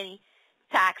credit any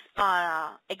tax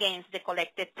against the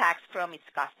collected tax from its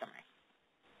customers.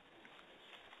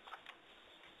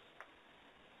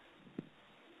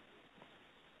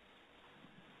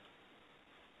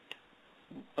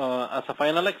 As a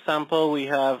final example, we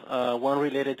have one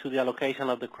related to the allocation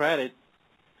of the credit,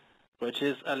 which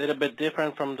is a little bit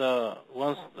different from the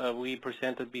ones that we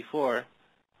presented before,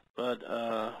 but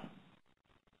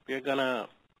we're going to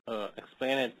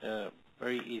explain it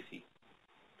very easy.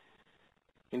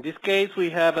 In this case, we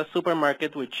have a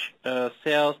supermarket which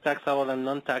sells taxable and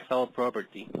non-taxable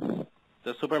property.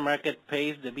 The supermarket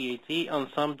pays the VAT on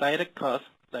some direct costs,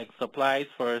 like supplies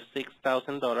for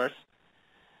 $6,000,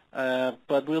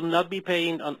 but will not be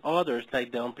paying on others,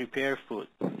 like the unprepared food.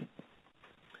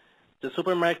 The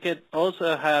supermarket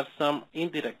also has some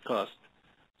indirect costs,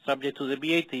 subject to the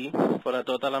VAT, for a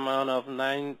total amount of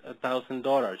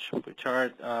 $9,000, which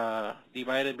are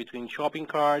divided between shopping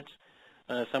carts,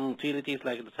 some utilities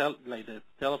like the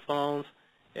telephones,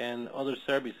 and other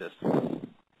services.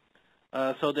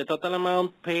 So the total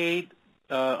amount paid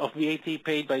of VAT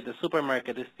paid by the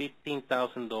supermarket is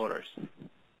 $15,000.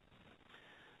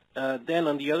 Then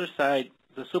on the other side,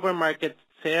 the supermarket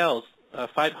sells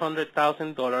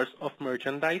 $500,000 of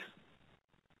merchandise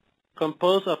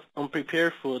composed of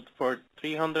unprepared food for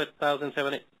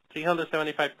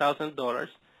 $375,000.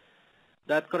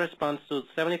 That corresponds to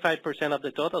 75% of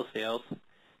the total sales,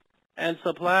 and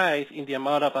supplies in the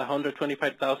amount of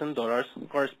 $125,000,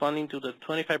 corresponding to the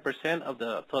 25% of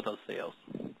the total sales.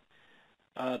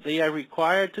 They are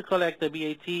required to collect the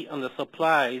VAT on the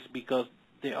supplies because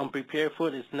the unprepared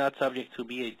food is not subject to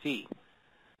VAT.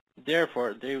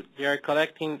 Therefore, they are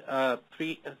collecting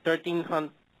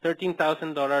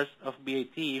 $13,000 of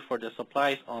VAT for the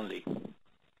supplies only.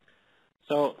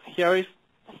 So here is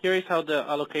how the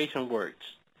allocation works.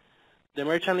 The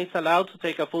merchant is allowed to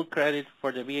take a full credit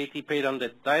for the VAT paid on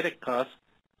the direct costs,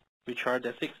 which are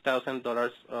the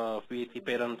 $6,000 of VAT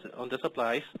paid on the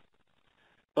supplies,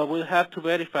 but we'll have to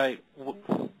verify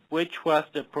which was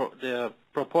the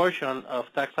proportion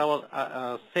of taxable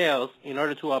sales in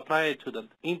order to apply it to the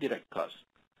indirect cost.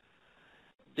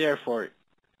 Therefore,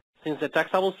 since the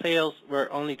taxable sales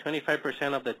were only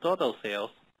 25% of the total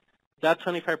sales, that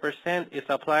 25% is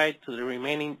applied to the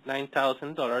remaining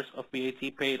 $9,000 of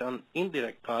VAT paid on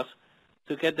indirect costs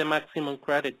to get the maximum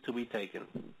credit to be taken.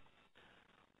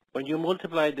 When you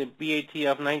multiply the VAT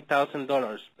of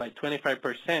 $9,000 by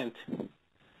 25%,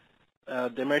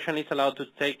 the merchant is allowed to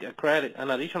take an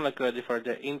additional credit for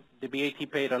the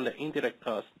VAT paid on the indirect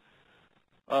cost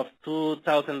of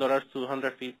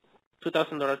 $2,250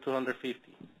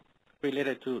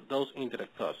 related to those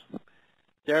indirect costs.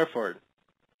 Therefore,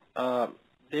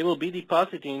 they will be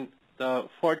depositing the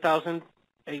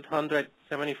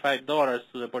 $4,875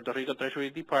 to the Puerto Rico Treasury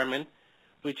Department,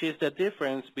 which is the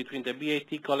difference between the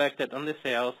VAT collected on the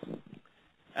sales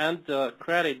and the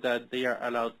credit that they are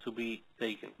allowed to be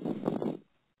taken.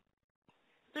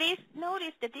 Please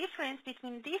notice the difference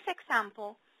between this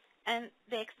example and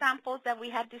the examples that we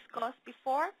had discussed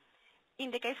before.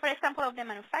 In the case, for example, of the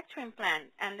manufacturing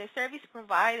plant and the service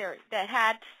provider that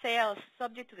had sales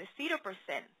subject to the 0%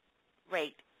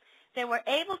 rate, they were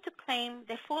able to claim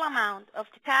the full amount of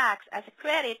the tax as a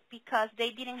credit because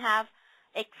they didn't have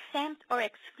exempt or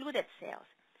excluded sales.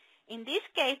 In this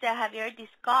case that Javier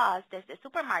discussed, there's the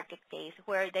supermarket case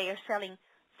where they are selling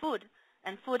food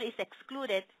and food is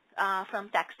excluded from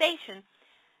taxation.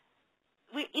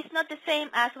 It's not the same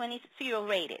as when it's zero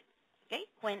rated. Okay?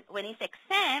 When it's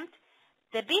exempt,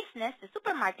 the business, the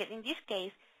supermarket in this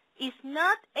case, is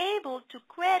not able to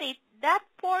credit that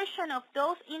portion of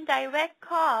those indirect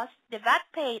costs, the VAT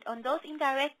paid on those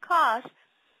indirect costs,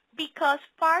 because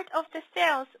part of the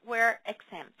sales were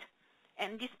exempt.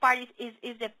 And this part is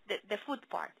the food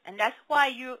part. And that's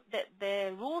why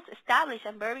the rules established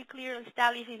and very clearly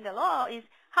established in the law is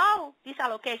how this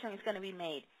allocation is going to be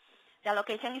made. The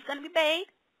allocation is going to be made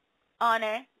on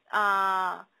a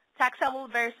taxable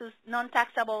versus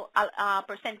non-taxable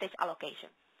percentage allocation.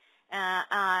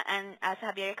 And as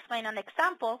Javier explained on the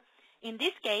example, in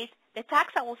this case, the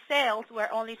taxable sales were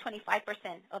only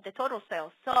 25% of the total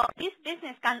sales. So this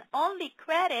business can only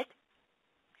credit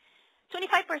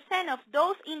 25% of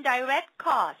those indirect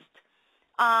costs,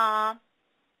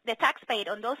 the tax paid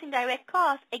on those indirect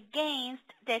costs against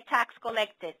the tax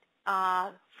collected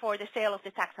for the sale of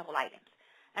the taxable items.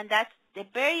 And that's the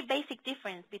very basic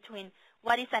difference between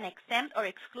what is an exempt or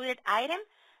excluded item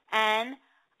and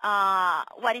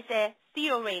what is a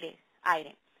zero-rated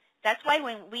item. That's why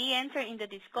when we enter in the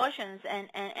discussions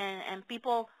and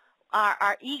people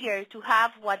are eager to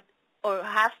have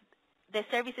have the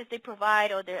services they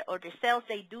provide or the sales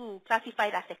they do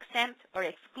classified as exempt or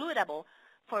excludable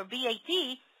for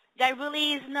VAT, that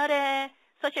really is not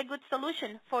such a good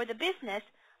solution for the business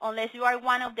unless you are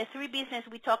one of the three businesses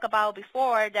we talked about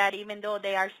before that even though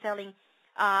they are selling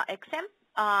exempt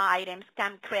items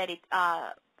can credit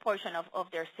portion of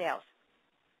their sales.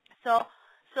 So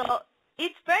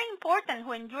it's very important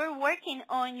when you're working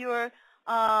on your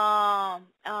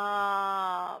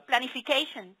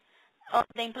planification of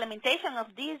the implementation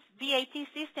of this VAT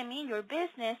system in your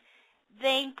business,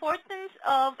 the importance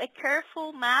of a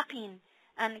careful mapping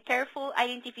and careful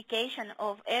identification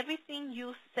of everything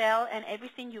you sell and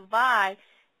everything you buy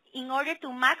in order to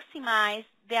maximize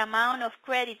the amount of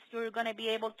credits you're going to be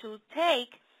able to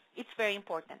take. It's very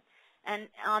important. And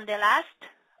on the last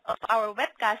of our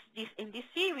webcast in this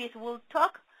series, we'll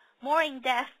talk more in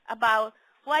depth about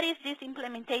what is this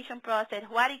implementation process,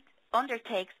 what it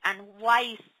undertakes, and why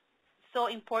it's so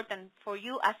important for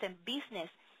you as a business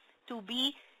to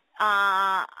be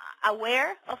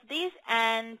aware of this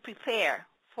and prepare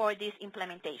for this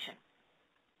implementation.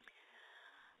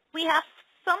 We have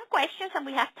some questions, and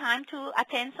we have time to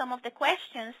attend some of the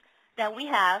questions that we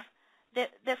have. The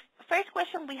first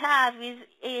question we have is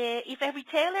if a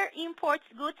retailer imports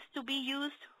goods to be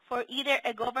used for either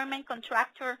a government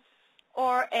contractor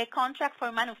or a contract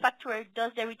for manufacturer,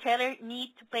 does the retailer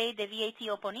need to pay the VAT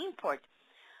upon import?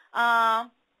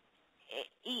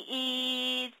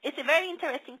 It's a very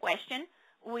interesting question.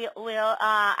 We'll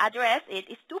address it.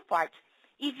 It's two parts.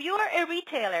 If you are a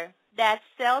retailer that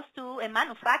sells to a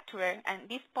manufacturer, and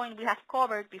this point we have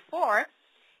covered before,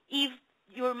 if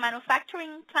your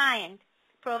manufacturing client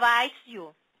provides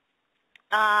you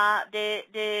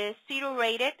the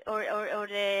zero-rated or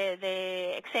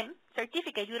the exempt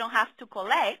certificate, you don't have to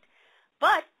collect,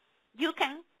 but you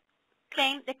can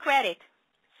claim the credit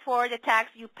for the tax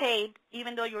you paid,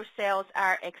 even though your sales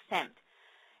are exempt.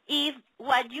 If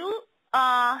what you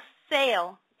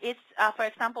sell is, for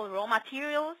example, raw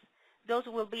materials, those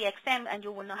will be exempt, and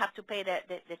you will not have to pay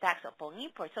the tax upon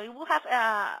import. So you will have,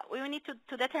 we will need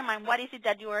to determine what is it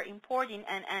that you are importing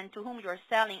and to whom you are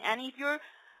selling, and if your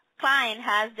client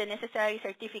has the necessary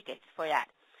certificates for that.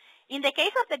 In the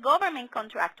case of the government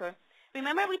contractor,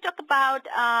 remember we talked about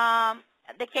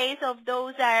the case of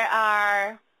those that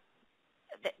are,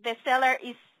 the seller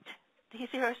is, his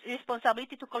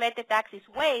responsibility to collect the tax is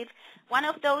waived. One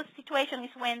of those situations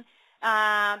is when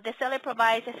the seller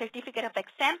provides a certificate of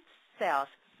exempt sales.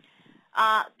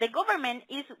 The government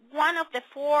is one of the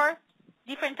 4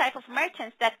 different types of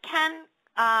merchants that can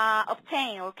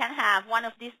obtain or can have one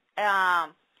of these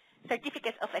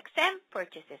certificates of exempt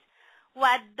purchases.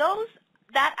 What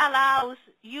that allows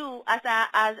you as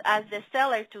the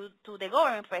seller to the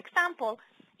government, for example,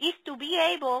 is to be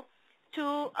able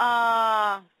to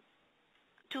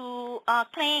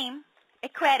claim a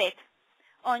credit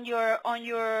on your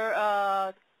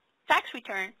tax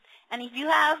return, and if you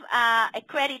have a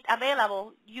credit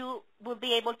available, you will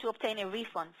be able to obtain a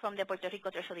refund from the Puerto Rico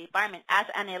Treasury Department as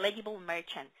an eligible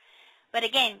merchant. But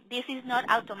again, this is not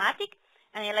automatic.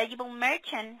 An eligible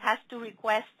merchant has to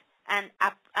request and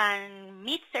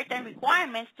meet certain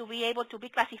requirements to be able to be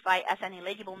classified as an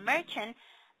eligible merchant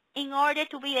in order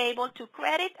to be able to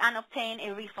credit and obtain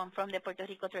a refund from the Puerto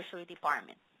Rico Treasury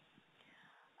Department.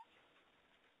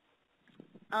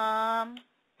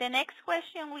 The next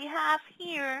question we have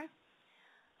here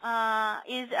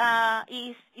is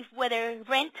if whether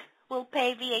rent will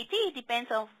pay VAT. It depends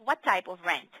on what type of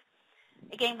rent.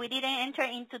 Again, we didn't enter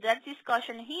into that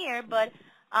discussion here, but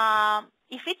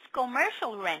if it's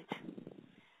commercial rent,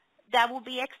 that will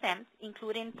be exempt,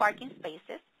 including parking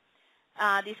spaces.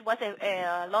 This was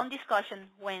a long discussion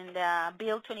when the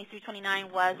Bill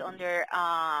 2329 was under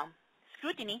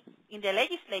scrutiny in the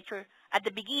legislature. At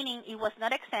the beginning, it was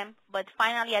not exempt, but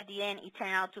finally at the end, it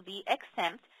turned out to be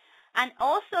exempt. And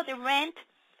also the rent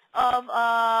of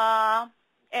a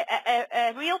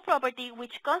real property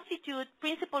which constitutes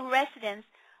principal residence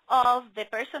of the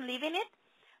person living it,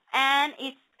 and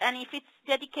if it's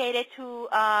dedicated to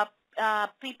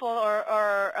people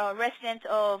or residents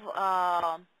of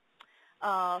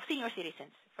senior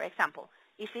citizens, for example.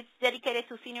 If it's dedicated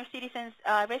to senior citizens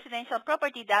residential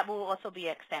property, that will also be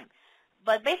exempt.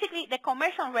 But basically, the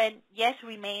commercial rent, yes,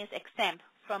 remains exempt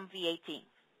from VAT.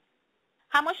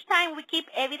 How much time we keep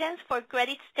evidence for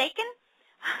credits taken?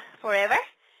 Forever.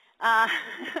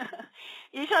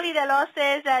 Usually the law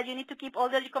says that you need to keep all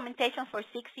the documentation for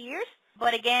 6 years.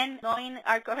 But again, knowing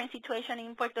our current situation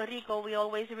in Puerto Rico, we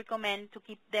always recommend to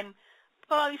keep them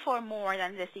probably for more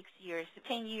than the 6 years,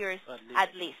 10 years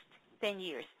at least 10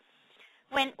 years.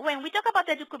 When we talk about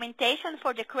the documentation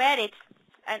for the credits,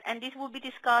 and this will be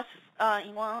discussed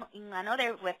in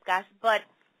another webcast, but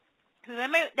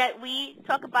remember that we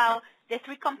talk about the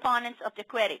 3 components of the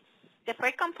credit. The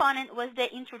first component was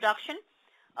the introduction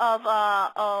of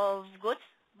goods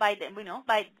by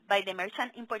the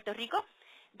merchant in Puerto Rico.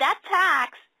 That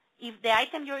tax, if the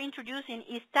item you're introducing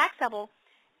is taxable,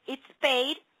 it's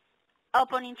paid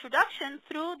upon introduction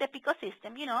through the PICO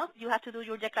system. You have to do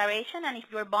your declaration, and if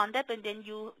you're bonded, and then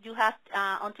you have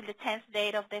until the 10th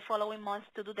date of the following month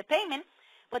to do the payment.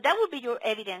 But that will be your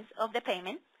evidence of the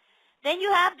payment. Then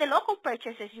you have the local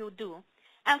purchases you do.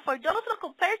 And for those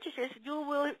local purchases, you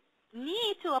will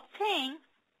need to obtain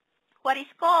what is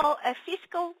called a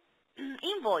fiscal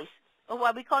invoice, or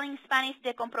what we call in Spanish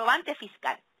the comprobante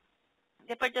fiscal.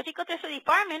 The Puerto Rico Treasury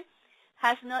Department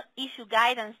has not issued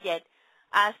guidance yet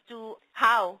as to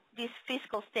how this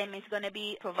fiscal statement is going to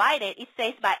be provided. It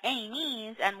says by any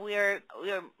means, and we're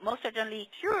most certainly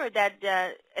sure that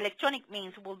the electronic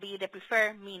means will be the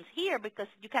preferred means here, because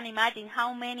you can imagine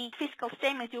how many fiscal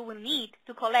statements you will need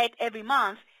to collect every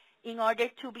month in order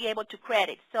to be able to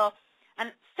credit. So a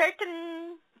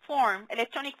certain form,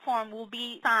 electronic form, will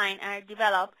be signed and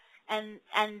developed, and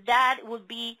that will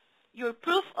be your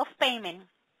proof of payment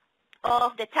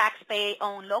of the tax paid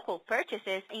on local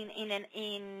purchases.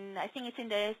 I think it's in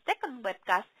the second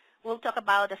webcast, we'll talk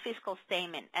about the fiscal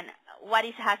statement and what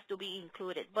has to be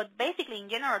included. But basically, in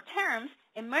general terms,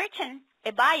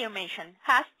 a buyer merchant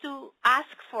has to ask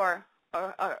for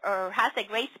or has a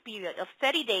grace period of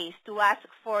 30 days to ask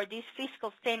for this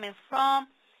fiscal statement from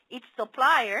its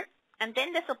supplier, and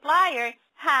then the supplier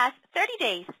has 30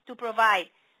 days to provide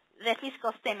the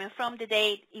fiscal statement from the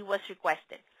date it was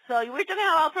requested. So we're talking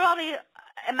about probably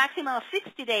a maximum of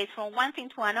 60 days from one thing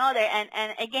to another, and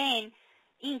again,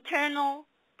 internal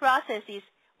processes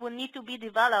will need to be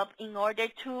developed in order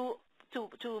to to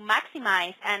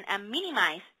maximize and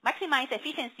maximize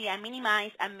efficiency and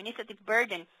minimize administrative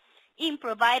burden in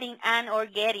providing and or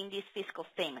getting these fiscal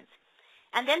statements.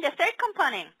 And then the third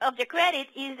component of the credit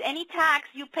is any tax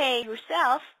you pay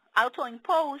yourself,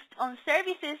 auto-imposed, on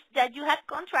services that you have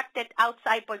contracted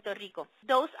outside Puerto Rico.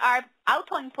 Those are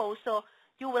auto-imposed, so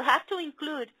you will have to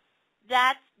include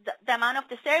that the amount of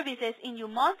the services in your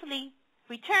monthly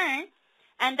return,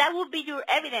 and that will be your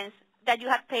evidence that you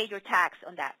have paid your tax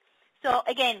on that. So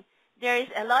again, there is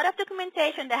a lot of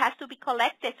documentation that has to be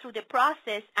collected through the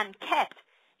process and kept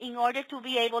in order to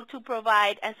be able to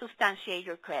provide and substantiate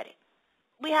your credit.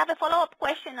 We have a follow-up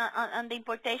question on the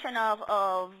importation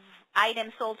of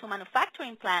items sold to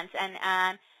manufacturing plants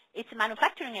and its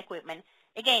manufacturing equipment.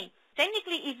 Again,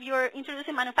 technically, if you're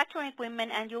introducing manufacturing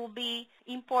equipment and you'll be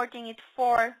importing it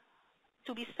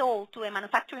to be sold to a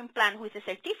manufacturing plant with a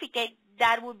certificate,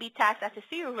 that will be taxed at a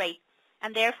zero rate,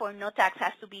 and therefore no tax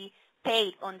has to be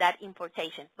paid on that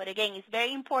importation. But again, it's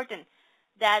very important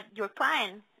that your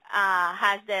client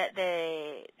has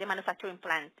the manufacturing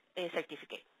plant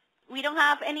certificate. We don't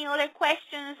have any other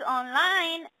questions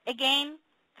online. Again,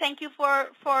 thank you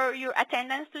for your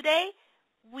attendance today.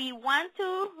 We want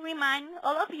to remind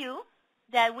all of you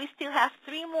that we still have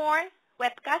 3 more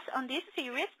webcasts on this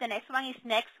series. The next one is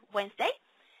next Wednesday,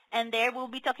 and there we'll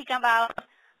be talking about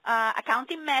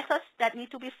accounting methods that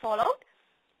need to be followed,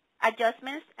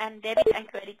 adjustments, and debit and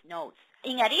credit notes.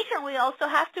 In addition, we also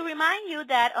have to remind you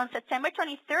that on September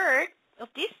 23rd of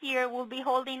this year, we'll be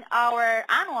holding our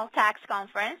annual tax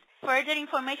conference. Further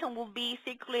information will be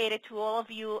circulated to all of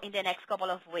you in the next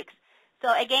couple of weeks.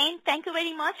 So again, thank you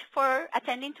very much for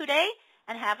attending today,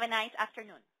 and have a nice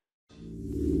afternoon.